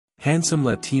Handsome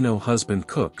Latino husband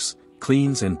cooks,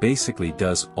 cleans and basically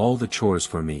does all the chores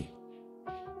for me.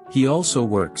 He also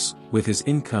works, with his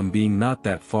income being not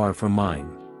that far from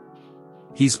mine.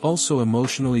 He's also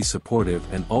emotionally supportive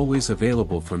and always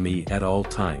available for me at all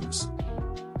times.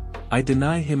 I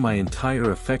deny him my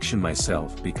entire affection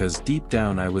myself because deep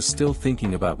down I was still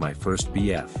thinking about my first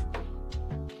BF.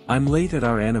 I'm late at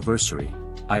our anniversary.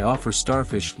 I offer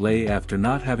starfish lay after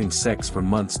not having sex for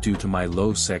months due to my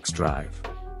low sex drive.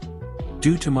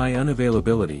 Due to my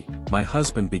unavailability, my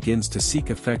husband begins to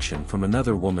seek affection from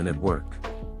another woman at work.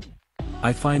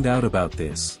 I find out about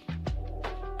this.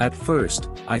 At first,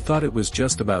 I thought it was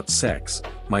just about sex.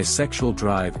 My sexual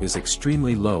drive is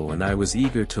extremely low and I was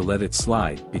eager to let it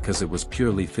slide because it was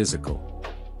purely physical.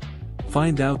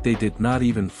 Find out they did not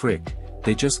even frick,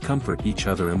 they just comfort each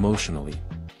other emotionally.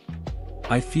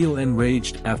 I feel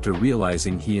enraged after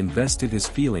realizing he invested his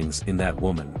feelings in that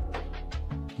woman.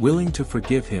 Willing to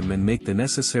forgive him and make the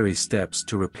necessary steps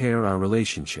to repair our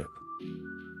relationship.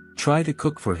 Try to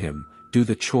cook for him, do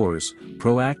the chores,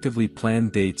 proactively plan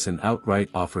dates and outright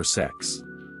offer sex.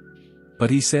 But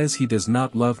he says he does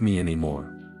not love me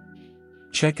anymore.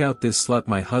 Check out this slut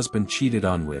my husband cheated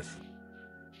on with.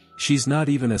 She's not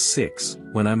even a 6,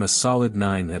 when I'm a solid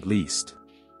 9 at least.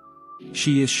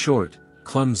 She is short,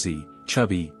 clumsy,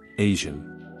 chubby, Asian.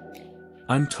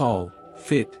 I'm tall,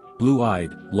 fit,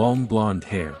 blue-eyed, long blonde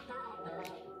hair.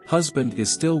 Husband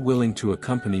is still willing to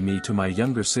accompany me to my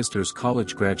younger sister's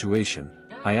college graduation.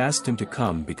 I asked him to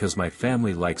come because my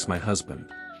family likes my husband.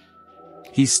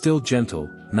 He's still gentle,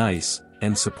 nice,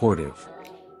 and supportive.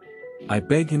 I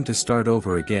beg him to start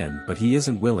over again but he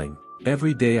isn't willing.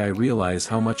 Every day I realize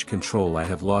how much control I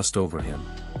have lost over him.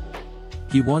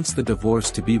 He wants the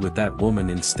divorce to be with that woman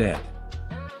instead.